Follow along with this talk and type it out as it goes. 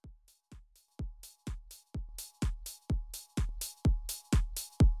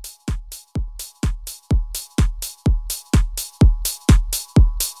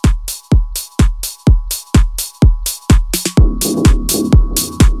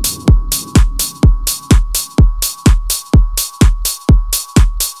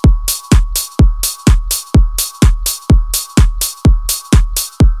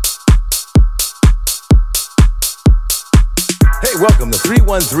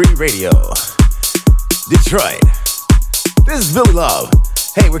1013 Radio, Detroit. This is Billy Love.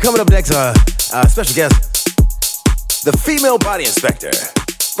 Hey, we're coming up next, special guest, the Female Body Inspector,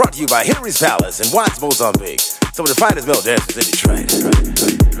 brought to you by Hillary's Palace in Watts, Mozambique. Some of the finest male dancers in Detroit.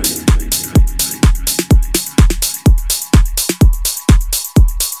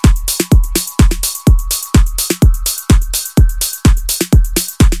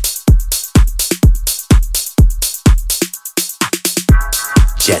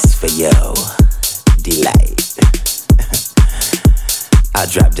 Just for your delight, I'll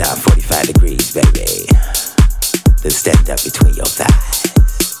drop down 45 degrees, baby, then stand up between your thighs.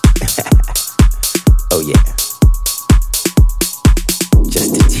 Oh yeah,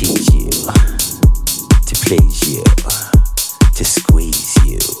 just to tease you, to please you, to squeeze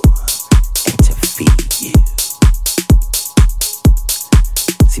you, and to feed you.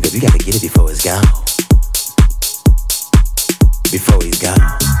 See, baby, you gotta get it before it's gone. Before he's gone.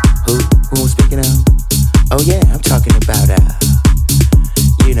 Who I'm speaking of? Oh yeah, I'm talking about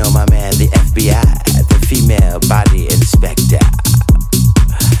you know my man, the FBI, the Female Body Inspector.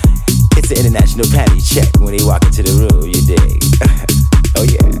 It's an international panty check when he walk into the room, you dig? Oh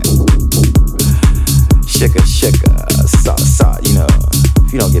yeah. Sugar, salt, you know.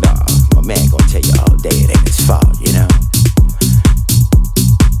 If you don't get off, my man gonna tell you all day it ain't his fault, you know.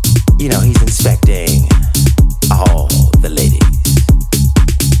 You know, he's inspecting all the ladies.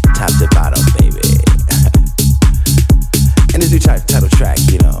 Top to bottom, baby. And this new title track,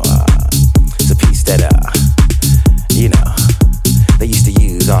 you know, it's a piece that, you know, they used to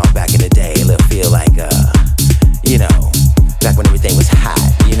use all back in the day. A little feel like, you know, back when everything was hot,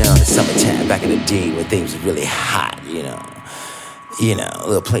 you know, in the summertime, back in the day when things were really hot, you know. You know, a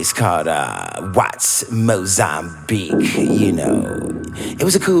little place called Watts, Mozambique, you know. It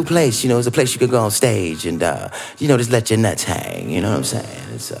was a cool place, you know. It was a place you could go on stage and, you know, just let your nuts hang, you know what I'm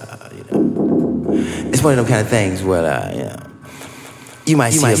saying? It's, you know, it's one of them kind of things where, you know, you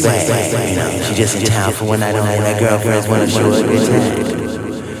might see a bad, you know, she just in town for one night only and that girlfriend's one of the short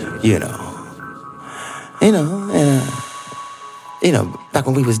time, you know. You know, back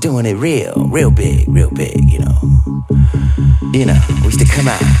when we was doing it real big, you know. You know, we used to come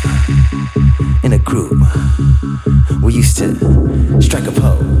out in a group. We used to strike a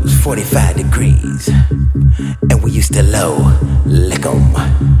pose, 45 degrees. And we used to low lick 'em.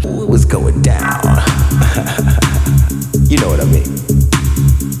 It was going down. You know what I mean?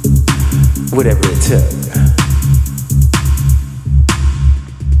 Whatever it took.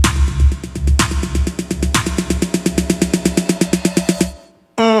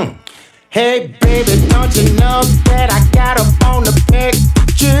 Hey baby, don't you know that I got a bone to pick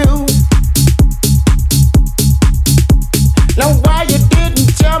with you? Now why you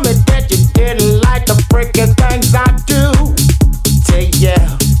didn't tell me that you didn't like the freaking things I do? Tell ya.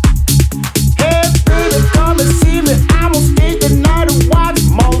 Hey baby, come and see me. I'm on stage tonight and watch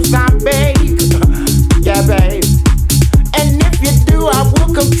Mozambique. Yeah, babe. And if you do, I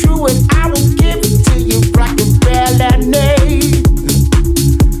will come true and I will give it to you like you barely need.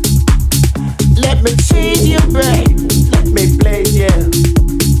 Let me tease you, babe. Let me please you.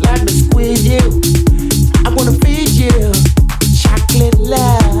 Let me squeeze you. I wanna feed you chocolate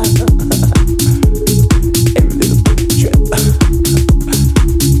love. Every little bit of drip.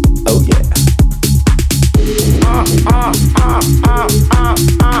 Oh yeah.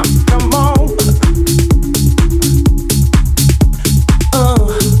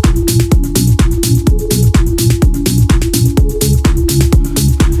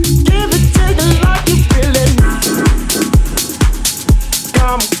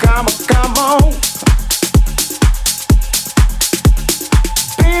 Come on. Come on.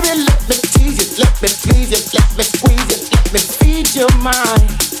 Baby, let me tease you, let me please you, let me squeeze you, let me feed your mind.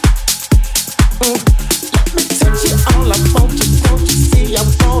 Let me touch you all I want you, don't you see I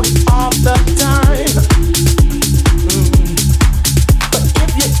want it all the time. But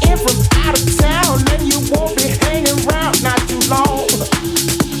if you're in from out of town, then you won't be hanging around not too long.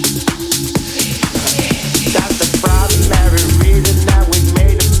 That's the primary reason that we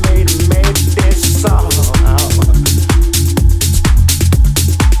made this song.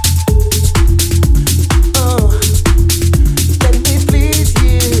 Let me please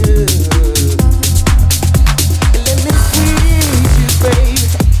you. Let me squeeze you, baby.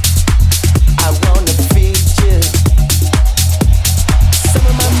 I wanna feed you some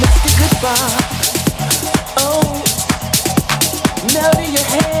of my Mr. Goodbye. Oh, melt in your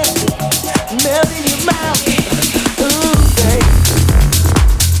head, melt in your mouth. Ooh, baby.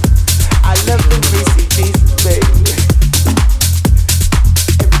 I love the greasy pieces, baby.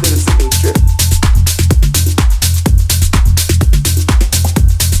 Every little single trip.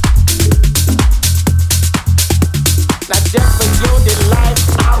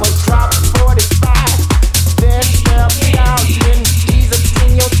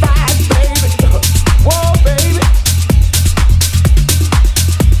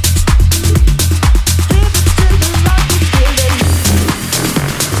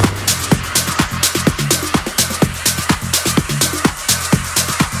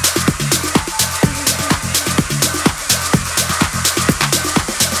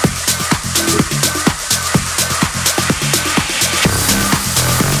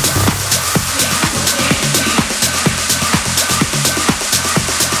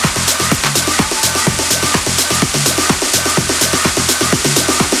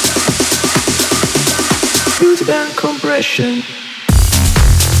 Boot-Band Compression.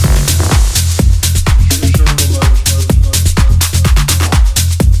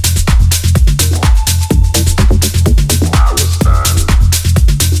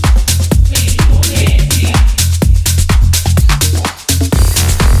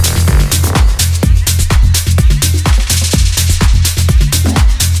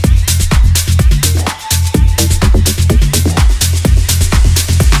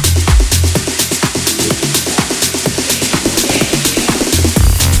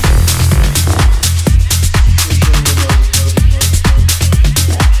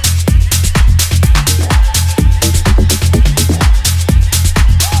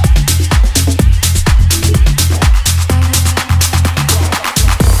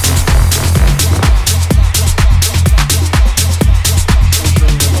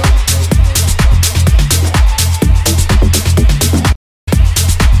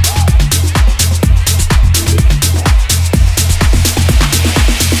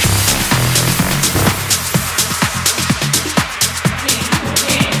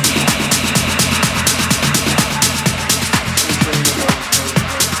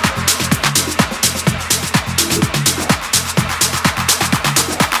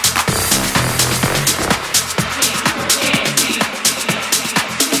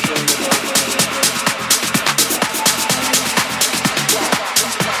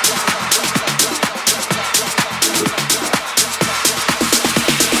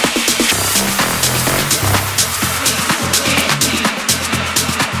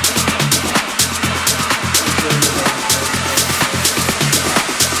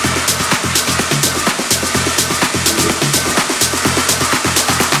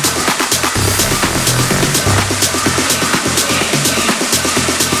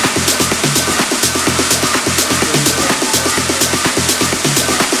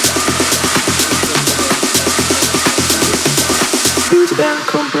 Boot-Band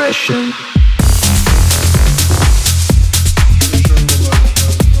Compression.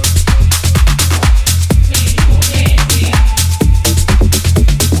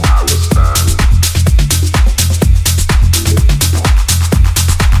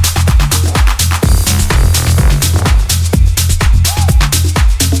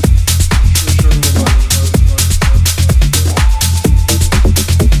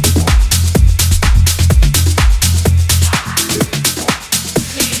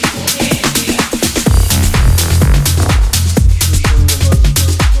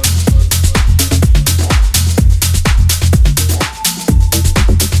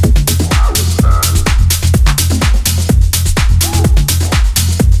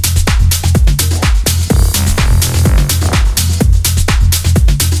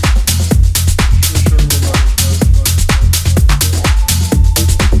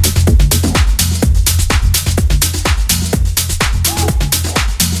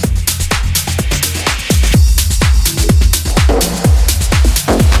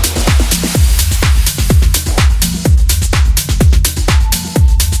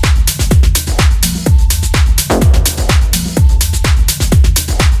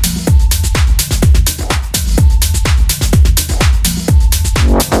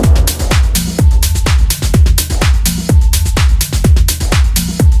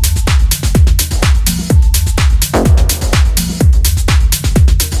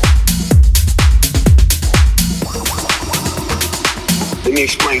 Let me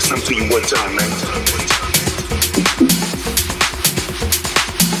explain something to you one time, man.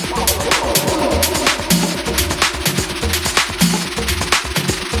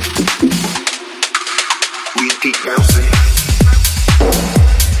 We keep bouncing.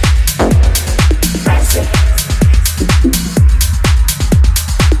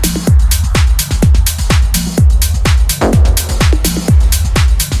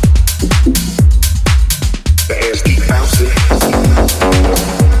 The ass keep bouncing.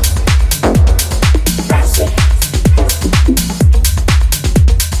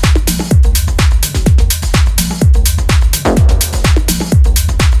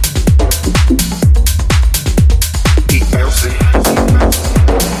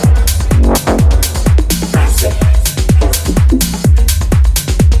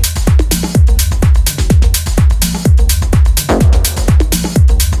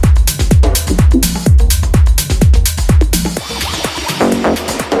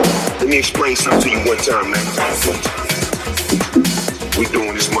 Let me explain something to you one time, man. We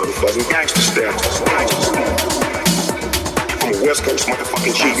doing this motherfucking gangster style. I'm a West Coast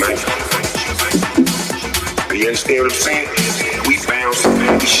motherfucking G, man. You understand what I'm saying? We bounce,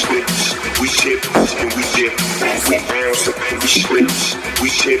 we slip, we chip and we dip. We bounce and we slip. We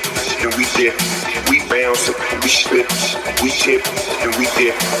chip and we dip. We bounce and we slip. We chip and we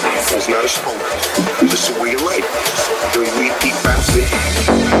dip. It's not a sport, it's just a way of life. Then we keep bouncing.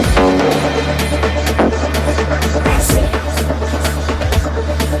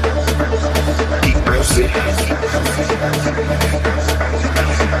 Keep bouncing.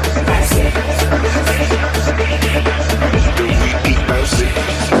 Then we keep bouncing.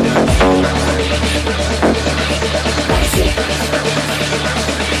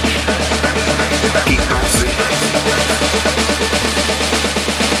 Keep bouncing.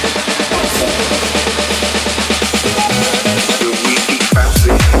 Then we keep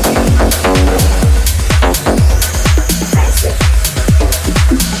bouncing.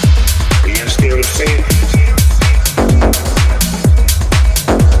 You understand what I'm saying?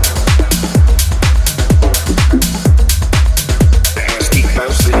 The hands keep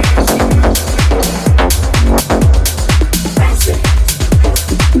bouncing.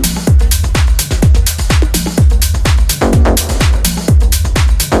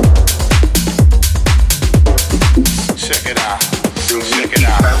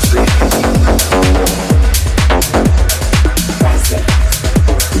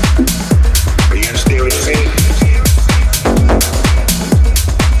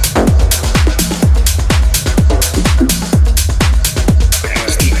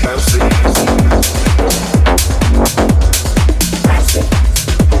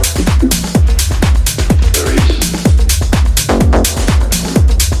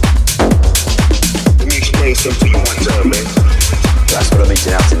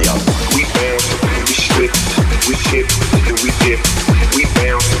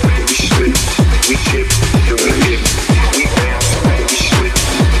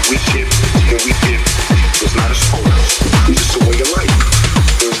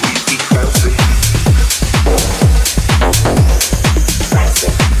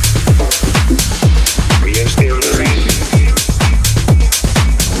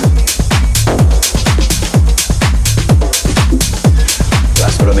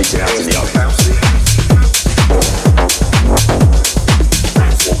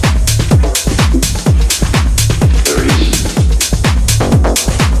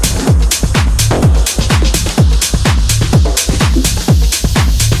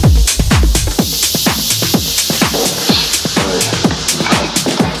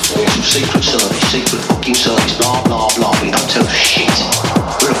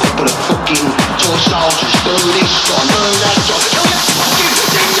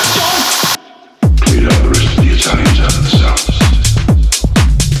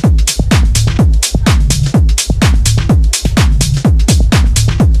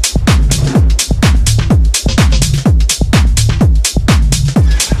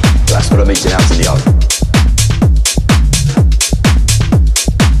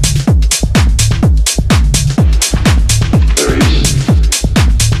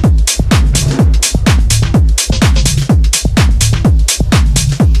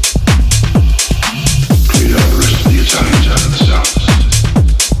 The Italian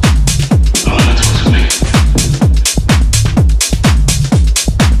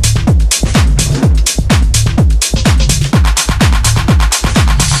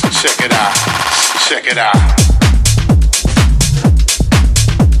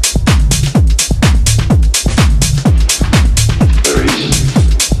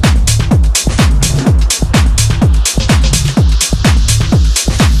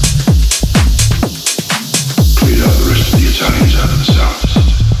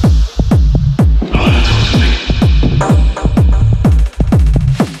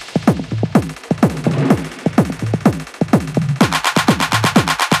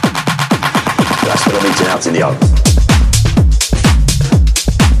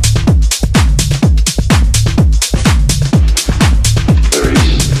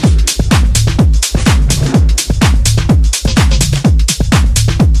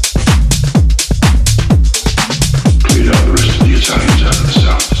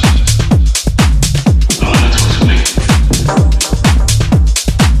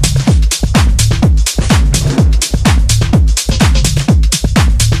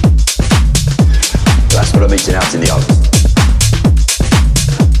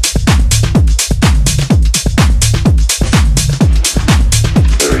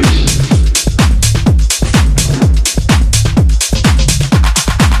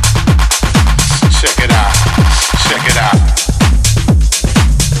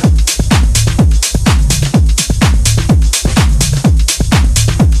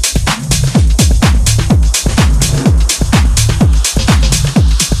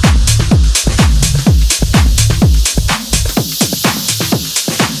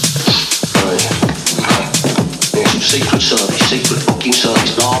secret service, secret fucking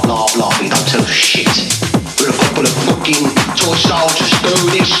service, blah, blah, blah. We don't tell shit. We're a couple of fucking toy soldiers. Do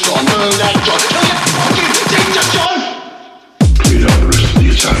this, John, do that, John. Do you fucking teacher, John? Cleared out the rest of the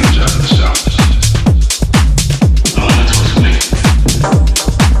Italians out of the south. Oh, that's what's me.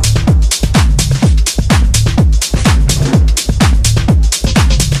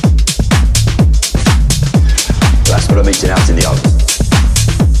 That's what I'm eating out in the oven.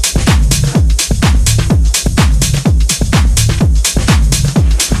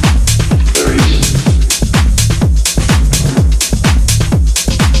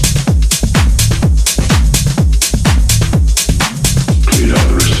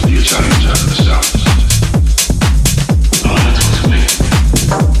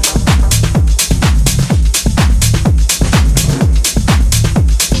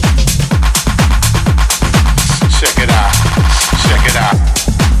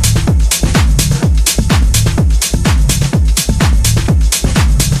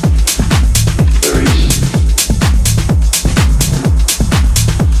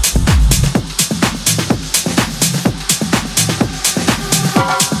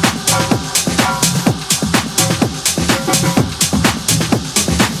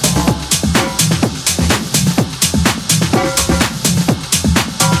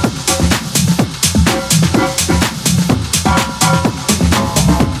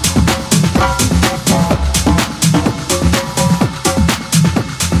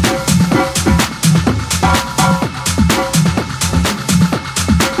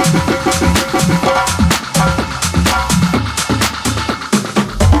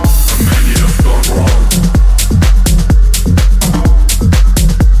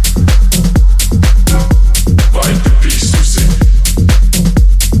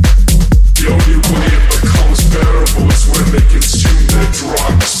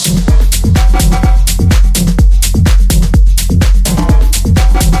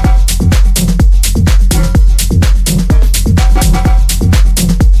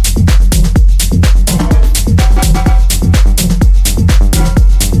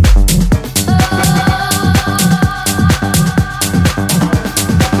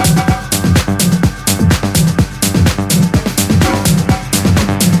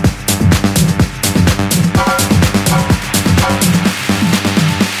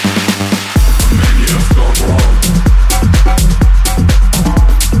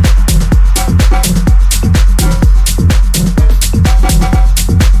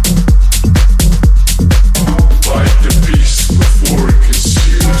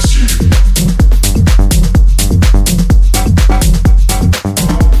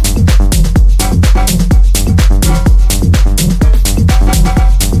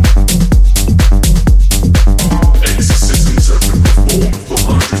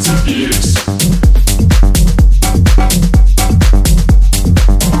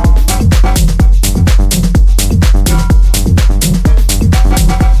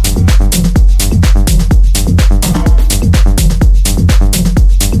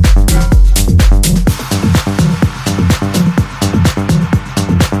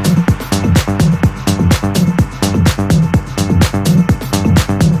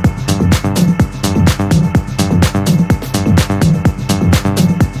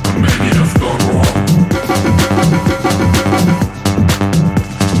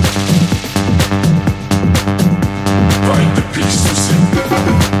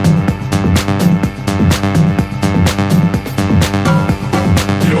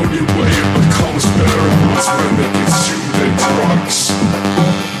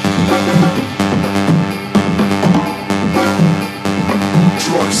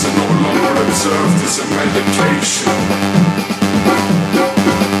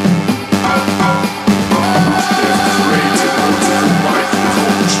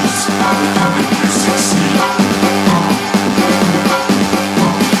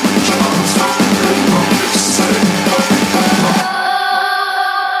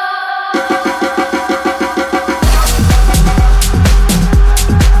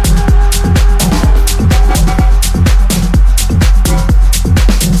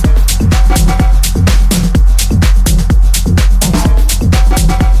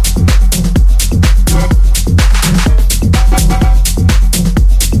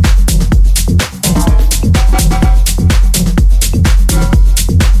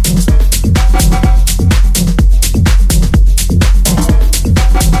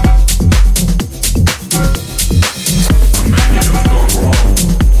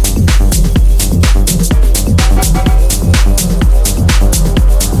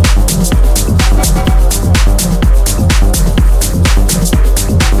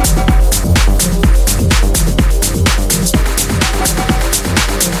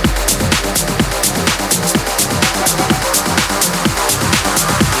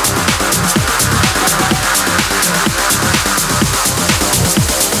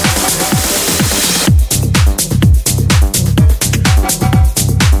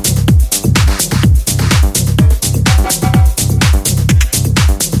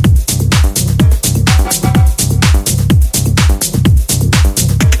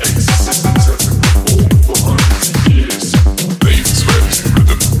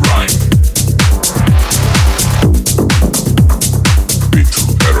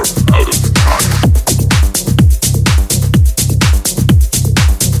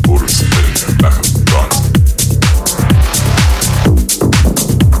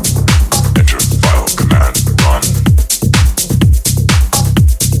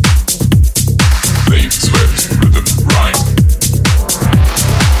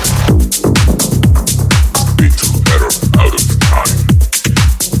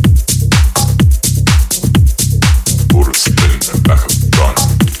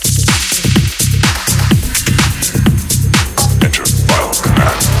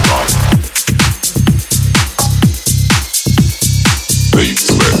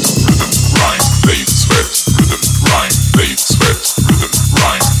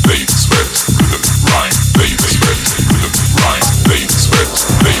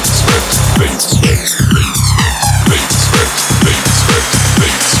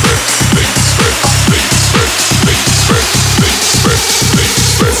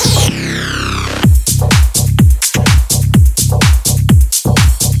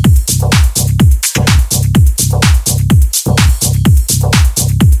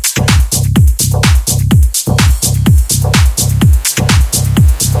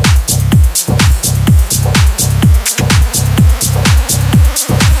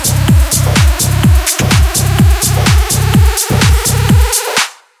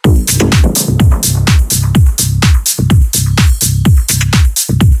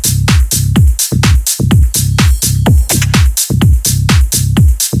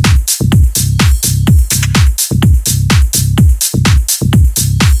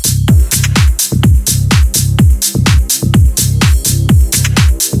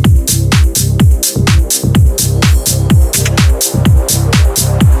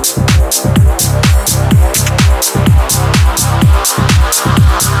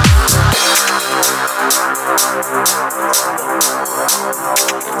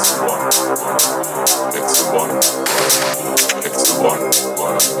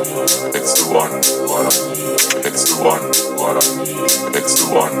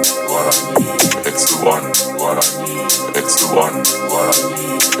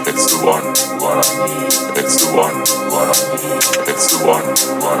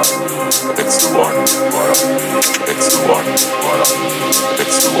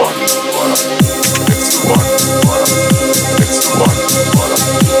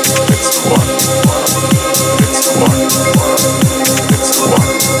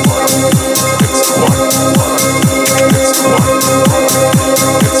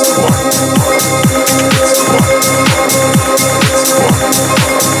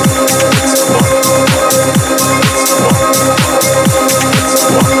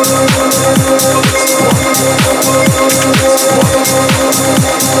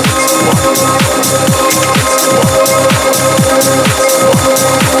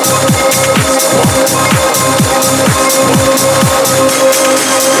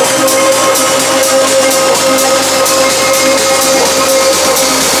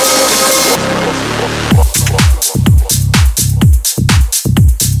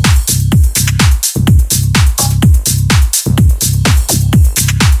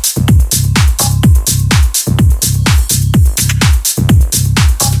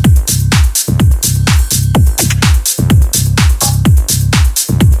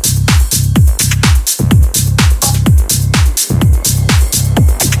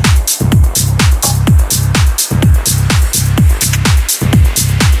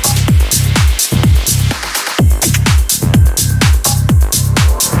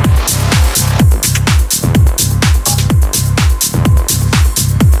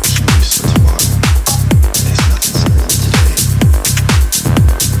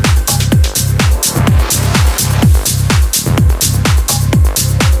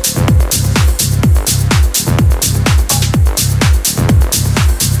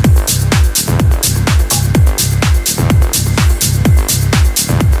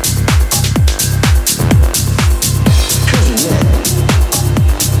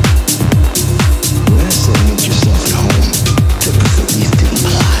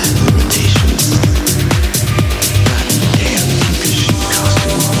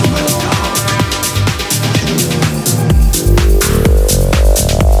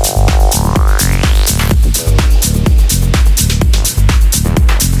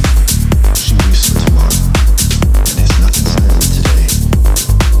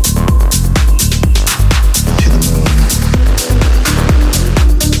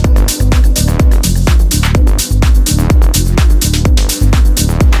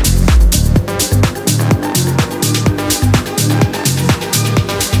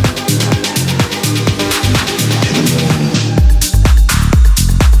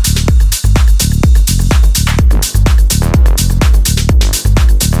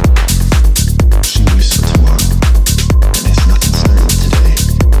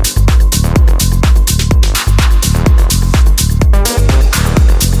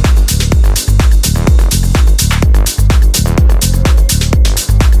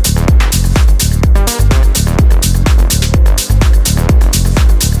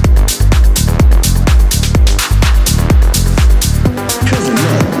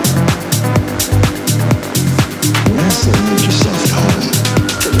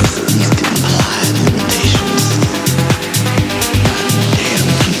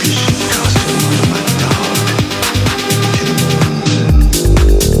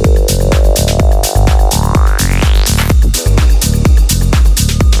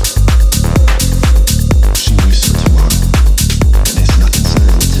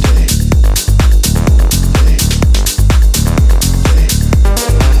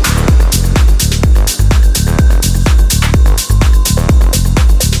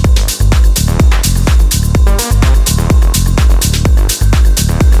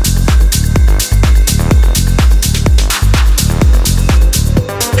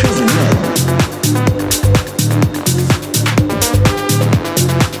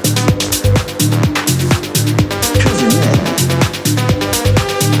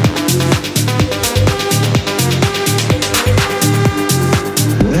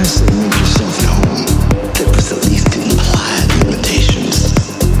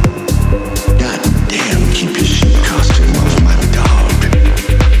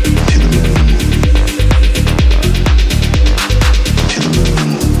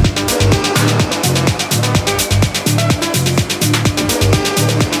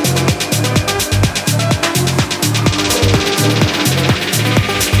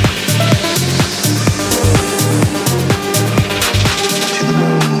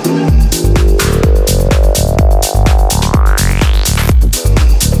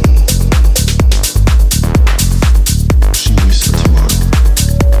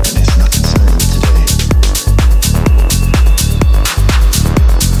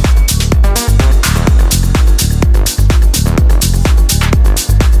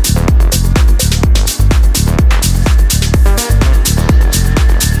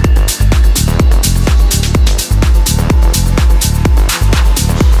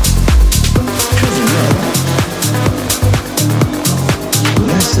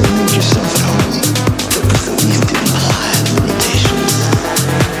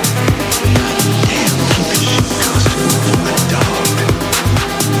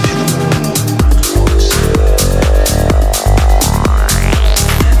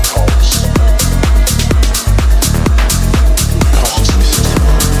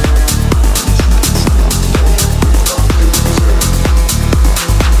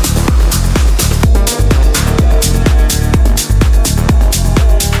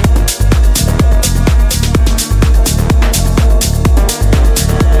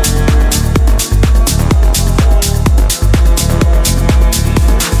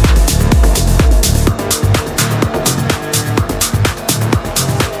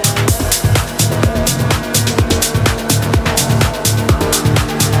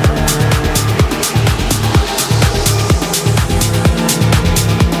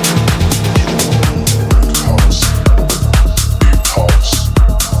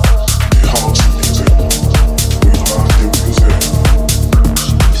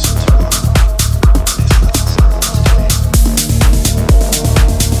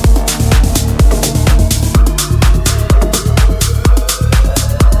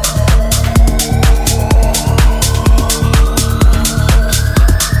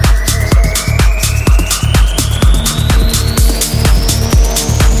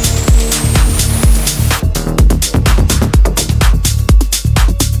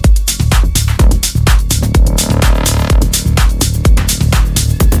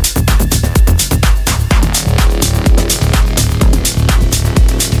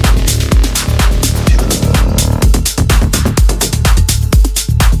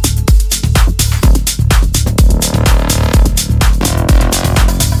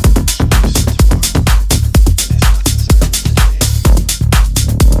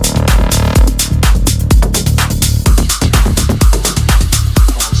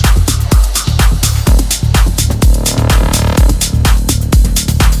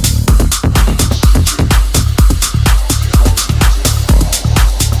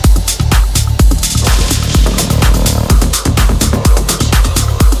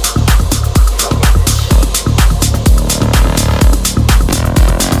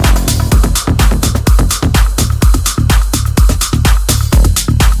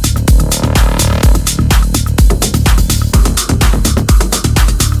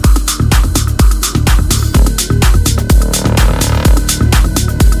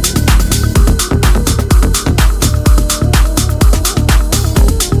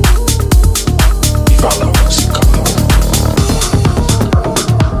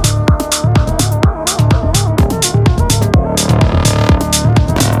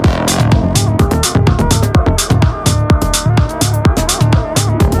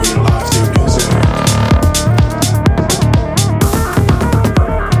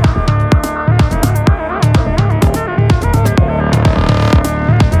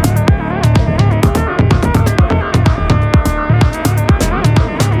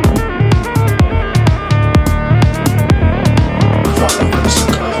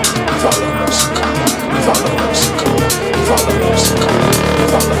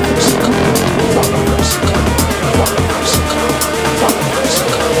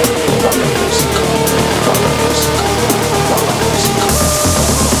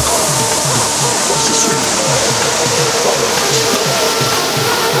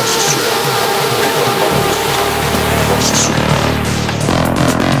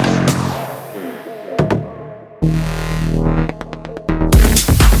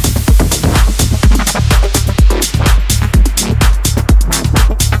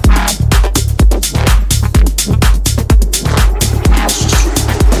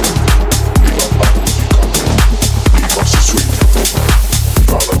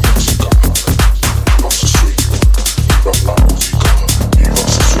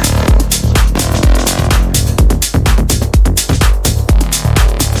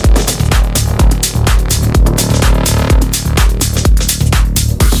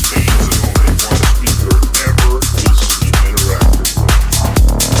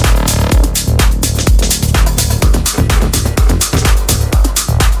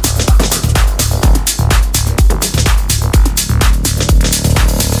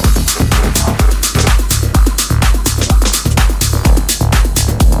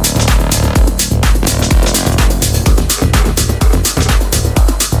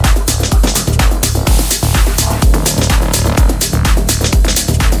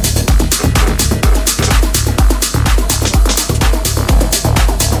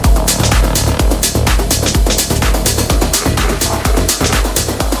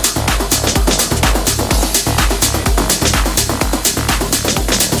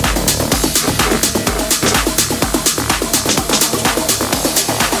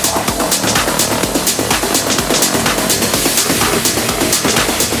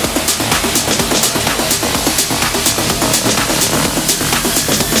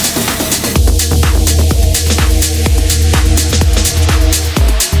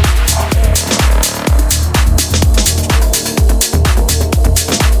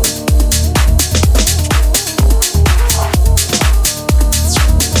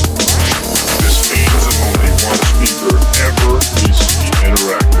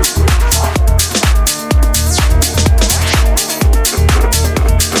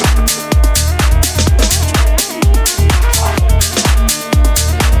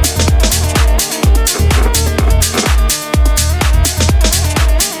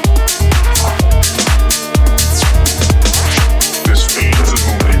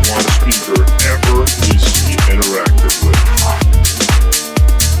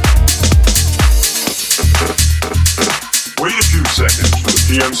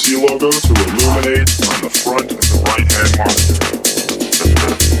 PMC logo to illuminate on the front of the right-hand monitor.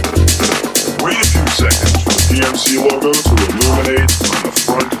 Wait a few seconds for the PMC logo to illuminate on the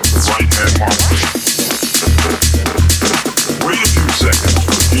front of the right-hand monitor. Wait a few seconds for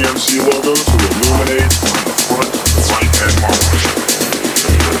the PMC logo to illuminate on the front of the right-hand monitor.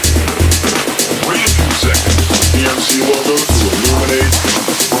 Wait a few seconds for the PMC logo to illuminate on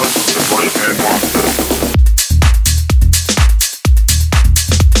the front of the right-hand monitor.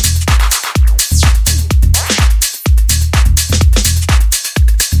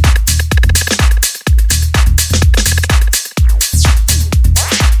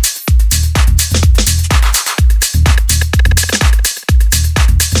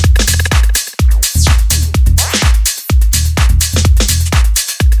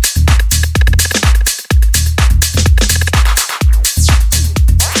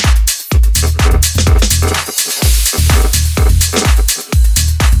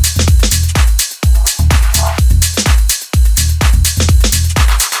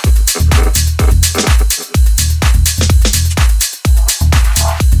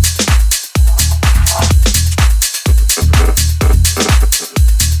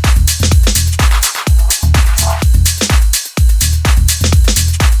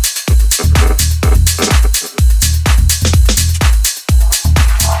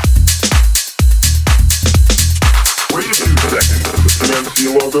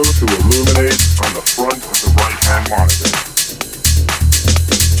 Logo to illuminate on the front of the right-hand monitor.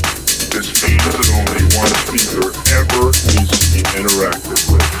 This means that only one speaker ever needs to be interacted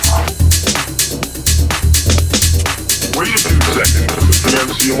with. Wait a few seconds for the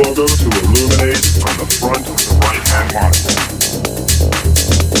PMC logo to illuminate on the front of the right-hand monitor.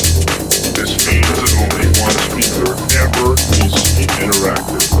 This means that only one speaker ever needs to be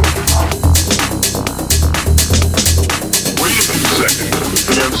interacted with. Wait a few seconds for the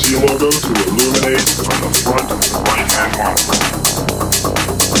PMC logo to illuminate on the front of the right-hand monitor.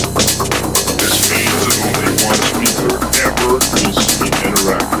 This means that only one speaker ever needs to be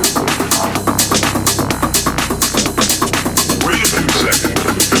interacted with.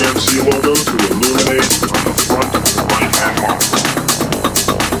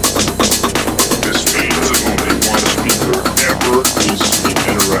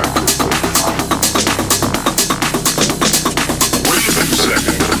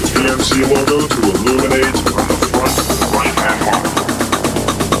 MMC logo to illuminate on the front right-hand mark.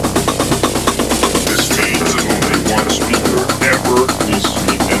 This means that only one speaker ever needs to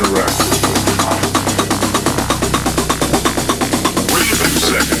be interactive with the mic. Wait a few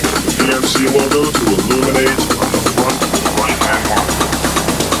seconds for the BMC logo to illuminate on the front right-hand mark.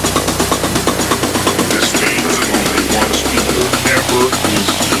 This means that only one speaker ever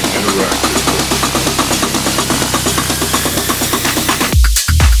needs to be interactive.